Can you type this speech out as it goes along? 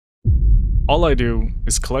All I do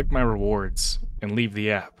is collect my rewards and leave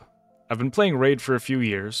the app. I've been playing Raid for a few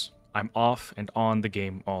years. I'm off and on the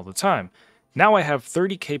game all the time. Now I have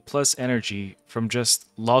 30k plus energy from just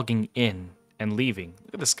logging in and leaving.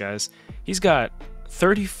 Look at this, guys. He's got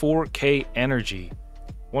 34k energy,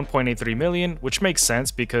 1.83 million, which makes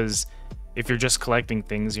sense because if you're just collecting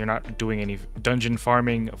things, you're not doing any dungeon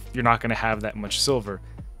farming, you're not going to have that much silver.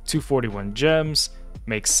 241 gems,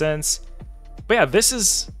 makes sense. But yeah, this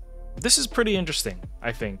is pretty interesting,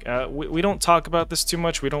 I think. We don't talk about this too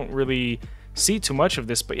much. We don't really see too much of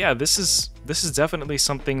this, but yeah, this is definitely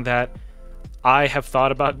something that I have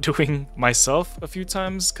thought about doing myself a few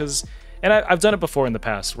times, and I've done it before in the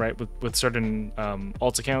past, right, with certain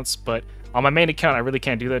alt accounts, but on my main account I really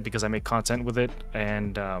can't do that because I make content with it.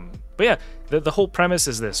 And but yeah, the whole premise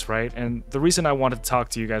is this, right? And the reason I wanted to talk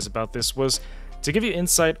to you guys about this was to give you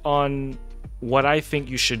insight on what I think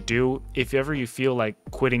you should do if ever you feel like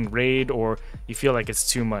quitting Raid or you feel like it's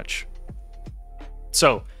too much.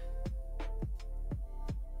 So,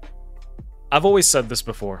 I've always said this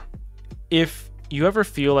before. If you ever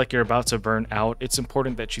feel like you're about to burn out, it's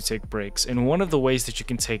important that you take breaks. And one of the ways that you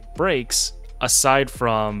can take breaks, aside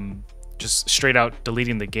from just straight out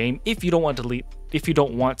deleting the game, if you don't want to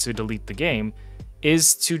delete the game,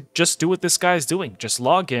 is to just do what this guy's doing. Just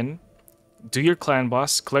log in, do your clan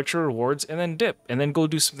boss, collect your rewards, and then dip, and then go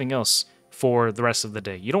do something else for the rest of the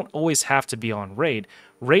day. You don't always have to be on Raid.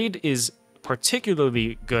 Raid is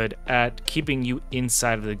particularly good at keeping you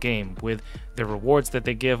inside of the game with the rewards that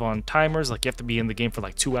they give on timers. Like, you have to be in the game for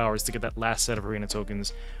like 2 hours to get that last set of arena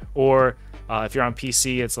tokens, or if you're on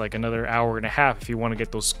PC, it's like another hour and a half if you want to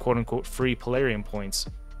get those quote-unquote free Polarium points.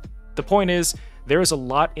 The point is, there is a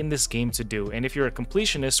lot in this game to do, and if you're a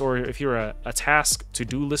completionist or if you're a task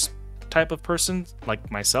to-do list type of person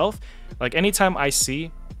like myself, like anytime I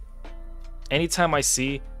see this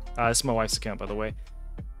is my wife's account, by the way.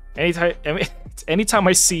 Anytime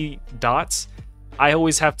I see dots, I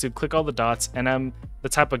always have to click all the dots, and I'm the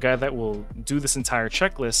type of guy that will do this entire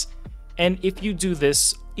checklist. And if you do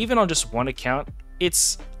this even on just one account,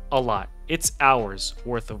 it's a lot. It's hours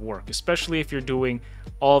worth of work, especially if you're doing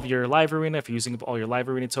all of your live arena, if you're using up all your live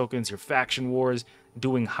arena tokens, your faction wars,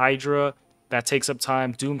 doing Hydra. That takes up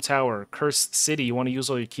time. Doom Tower, Cursed City, you want to use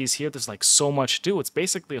all your keys here. There's like so much to do. It's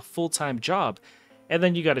basically a full-time job. And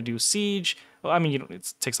then you got to do Siege. Well, I mean,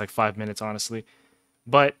 it takes like 5 minutes, honestly.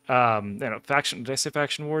 But, Faction, did I say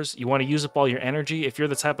Faction Wars? You want to use up all your energy. If you're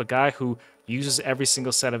the type of guy who uses every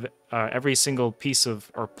single piece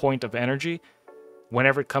of, or point of energy,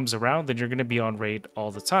 whenever it comes around, then you're going to be on Raid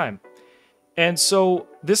all the time. And so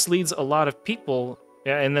this leads a lot of people.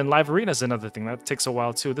 Yeah, and then live arena is another thing that takes a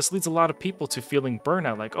while too. This leads a lot of people to feeling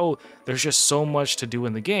burnout, like, oh, there's just so much to do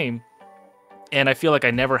in the game, and I feel like I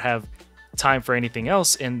never have time for anything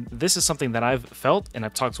else. And this is something that I've felt, and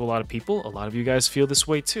I've talked to a lot of people. A lot of you guys feel this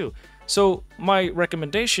way too. So my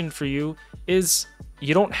recommendation for you is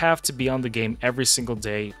you don't have to be on the game every single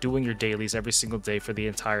day, doing your dailies every single day for the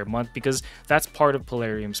entire month, because that's part of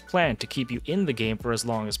Polarium's plan, to keep you in the game for as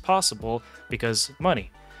long as possible, because money.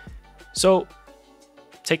 So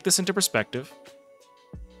take this into perspective.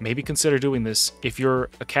 Maybe consider doing this if you're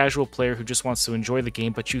a casual player who just wants to enjoy the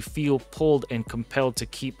game, but you feel pulled and compelled to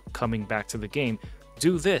keep coming back to the game.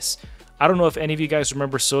 Do this. I don't know if any of you guys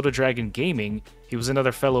remember Soda Dragon Gaming. He was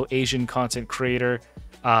another fellow Asian content creator,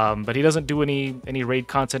 but he doesn't do any raid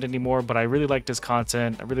content anymore, but I really liked his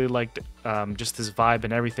content. I really liked just his vibe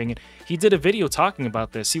and everything. And he did a video talking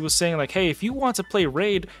about this. He was saying like, hey, if you want to play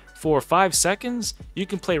Raid for 5 seconds, you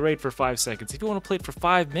can play Raid for 5 seconds. If you want to play it for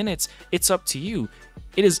 5 minutes, it's up to you.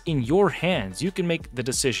 It is in your hands. You can make the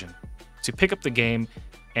decision to pick up the game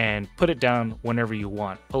and put it down whenever you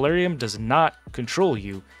want. Polarium does not control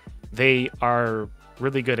you. They are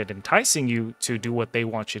really good at enticing you to do what they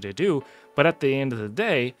want you to do, but at the end of the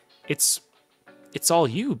day, it's all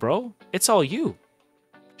you, bro. It's all you.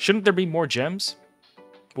 Shouldn't there be more gems?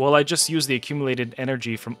 Well, I just use the accumulated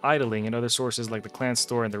energy from idling and other sources like the clan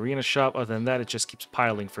store and the arena shop. Other than that, it just keeps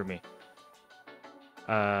piling for me.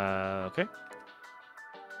 Okay.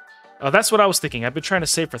 That's what I was thinking. I've been trying to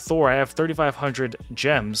save for Thor. I have 3,500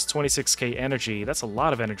 gems, 26k energy. That's a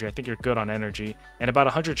lot of energy. I think you're good on energy. And about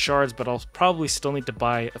 100 shards, but I'll probably still need to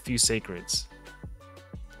buy a few sacreds.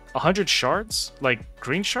 100 shards? Like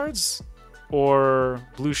green shards? Or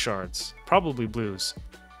blue shards? Probably blues.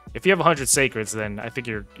 If you have 100 sacreds, then I think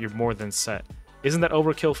you're more than set. Isn't that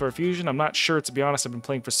overkill for a fusion? I'm not sure, to be honest. I've been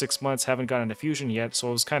playing for 6 months, haven't gotten a fusion yet, so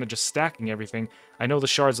I was kind of just stacking everything. I know the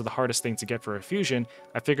shards are the hardest thing to get for a fusion.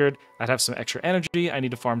 I figured I'd have some extra energy. I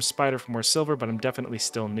need to farm Spider for more silver, but I'm definitely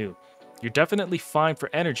still new. You're definitely fine for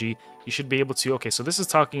energy. You should be able to... Okay, so this is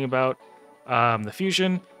talking about The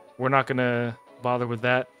fusion, we're not gonna bother with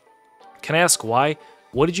that. Can I ask why?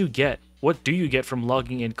 What did you get? What do you get from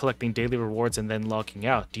logging in, collecting daily rewards, and then logging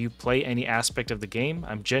out? Do you play any aspect of the game?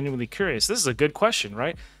 I'm genuinely curious. This is a good question,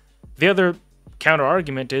 right? The other counter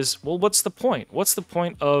argument is, well, what's the point? What's the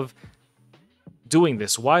point of doing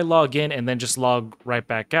this? Why log in and then just log right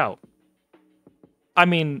back out? I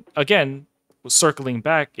mean, again, circling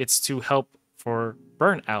back, it's to help for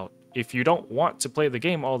burnout. If you don't want to play the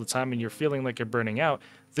game all the time and you're feeling like you're burning out,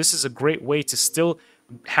 this is a great way to still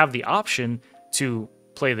have the option to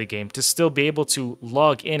play the game, to still be able to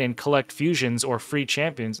log in and collect fusions or free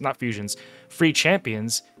champions, not fusions, free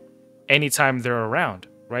champions anytime they're around,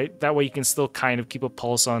 right? That way you can still kind of keep a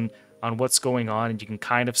pulse on what's going on, and you can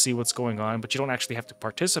kind of see what's going on, but you don't actually have to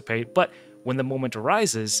participate. But when the moment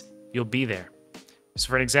arises, you'll be there. So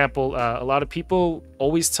for an example, a lot of people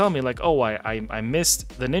always tell me like, oh, I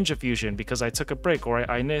missed the ninja fusion because I took a break, or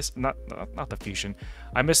I missed, not the fusion,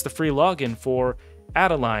 I missed the free login for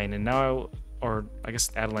Adeline, and now, or I guess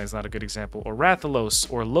Adeline's not a good example, or Rathalos,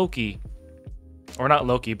 or Loki, or not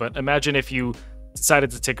Loki, but imagine if you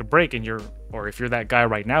decided to take a break and or if you're that guy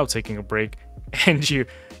right now taking a break and you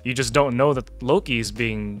just don't know that Loki is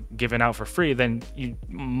being given out for free, then you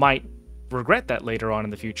might regret that later on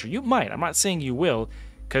in the future. You might. I'm not saying you will,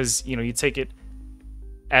 because, you know, you take it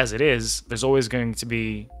as it is. There's always going to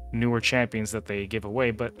be newer champions that they give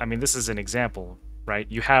away, but I mean, this is an example, right?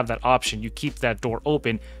 You have that option. You keep that door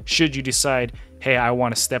open should you decide, hey, I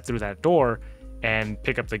want to step through that door and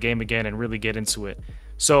pick up the game again and really get into it.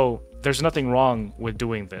 So there's nothing wrong with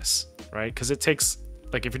doing this, right? Because it takes,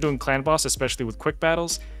 like, if you're doing clan boss, especially with quick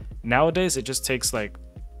battles, nowadays it just takes like,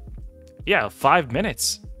 yeah, 5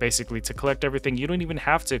 minutes basically to collect everything. You don't even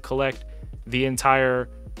have to collect the entire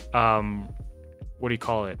what do you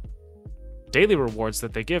call it, daily rewards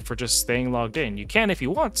that they give for just staying logged in. You can if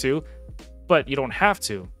you want to, but you don't have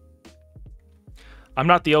to. I'm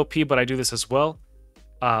not the OP, but I do this as well.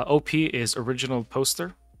 OP is original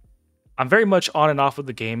poster. I'm very much on and off with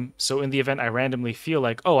the game, so in the event I randomly feel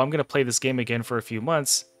like, oh, I'm going to play this game again for a few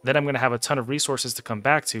months, then I'm going to have a ton of resources to come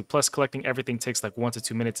back to, plus collecting everything takes like 1 to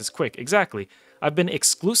 2 minutes is quick. Exactly. I've been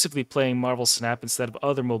exclusively playing Marvel Snap instead of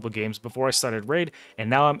other mobile games before I started Raid, and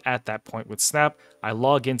now I'm at that point with Snap. I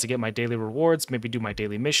log in to get my daily rewards, maybe do my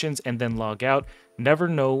daily missions, and then log out. Never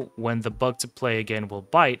know when the bug to play again will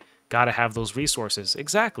bite. Gotta have those resources.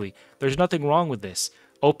 Exactly. There's nothing wrong with this.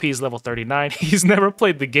 OP is level 39. He's never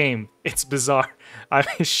played the game. It's bizarre. I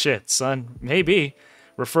mean, shit, son. Maybe.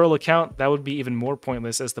 Referral account, that would be even more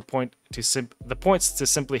pointless, as the points to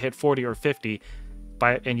simply hit 40 or 50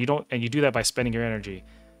 and you do that by spending your energy.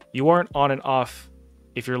 You aren't on and off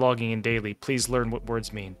if you're logging in daily. Please learn what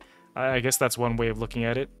words mean. I guess that's one way of looking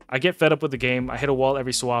at it. I get fed up with the game. I hit a wall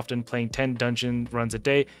every so often, playing 10 dungeon runs a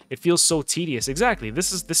day. It feels so tedious. Exactly.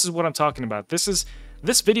 This is what I'm talking about. This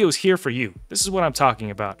video is here for you. This is what I'm talking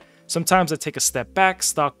about. Sometimes I take a step back,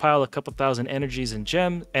 stockpile a couple thousand energy and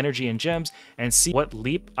gems, and see what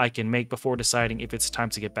leap I can make before deciding if it's time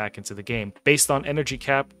to get back into the game. Based on energy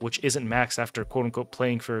cap, which isn't maxed after quote-unquote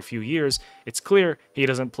playing for a few years, it's clear he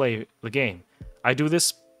doesn't play the game. I do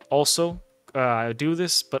this, but also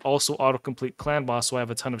autocomplete clan boss, so I have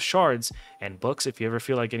a ton of shards and books if you ever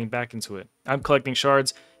feel like getting back into it. I'm collecting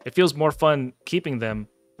shards. It feels more fun keeping them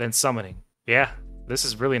than summoning. Yeah. This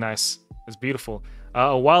is really nice. It's beautiful.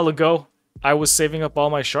 A while ago, I was saving up all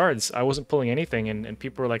my shards. I wasn't pulling anything, and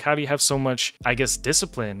people were like, how do you have so much, I guess,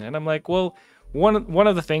 discipline? And I'm like, well, one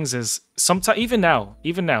of the things is, sometimes, even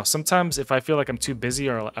now, sometimes if I feel like I'm too busy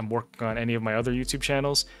or I'm working on any of my other YouTube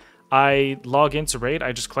channels, I log into Raid,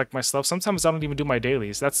 I just collect my stuff. Sometimes I don't even do my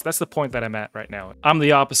dailies. That's the point that I'm at right now. I'm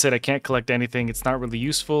the opposite. I can't collect anything. It's not really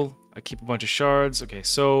useful. I keep a bunch of shards. Okay,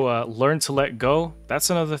 so learn to let go. That's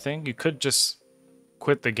another thing. You could just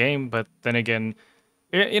quit the game, but then again,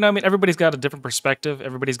 you know, I mean, everybody's got a different perspective.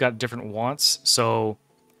 Everybody's got different wants. So,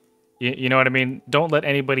 you know what I mean? Don't let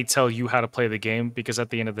anybody tell you how to play the game, because at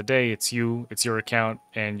the end of the day, it's you, it's your account,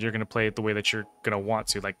 and you're going to play it the way that you're going to want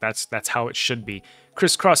to. Like, that's how it should be.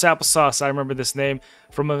 Crisscross Applesauce, I remember this name.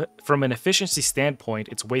 From an efficiency standpoint,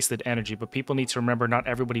 it's wasted energy, but people need to remember not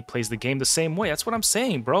everybody plays the game the same way. That's what I'm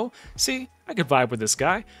saying, bro. See, I could vibe with this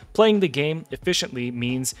guy. Playing the game efficiently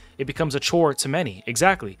means it becomes a chore to many.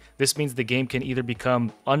 Exactly. This means the game can either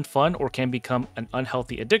become unfun or can become an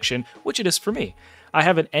unhealthy addiction, which it is for me. I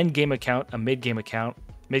have an end game account, a mid game account.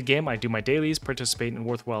 Mid game, I do my dailies, participate in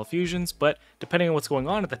worthwhile fusions, but depending on what's going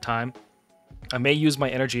on at the time, I may use my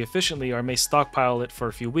energy efficiently, or I may stockpile it for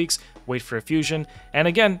a few weeks, wait for a fusion. And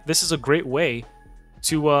again, this is a great way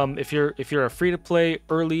to, if you're a free-to-play,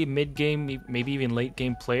 early, mid-game, maybe even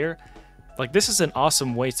late-game player, Like, this is an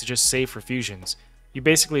awesome way to just save for fusions. You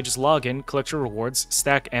basically just log in, collect your rewards,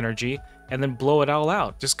 stack energy, and then blow it all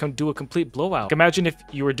out. Just do a complete blowout. Imagine if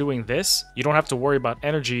you were doing this, you don't have to worry about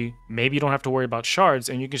energy, maybe you don't have to worry about shards,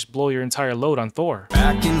 and you can just blow your entire load on Thor.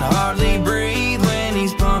 I can hardly breathe when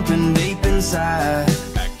he's pumping deep inside.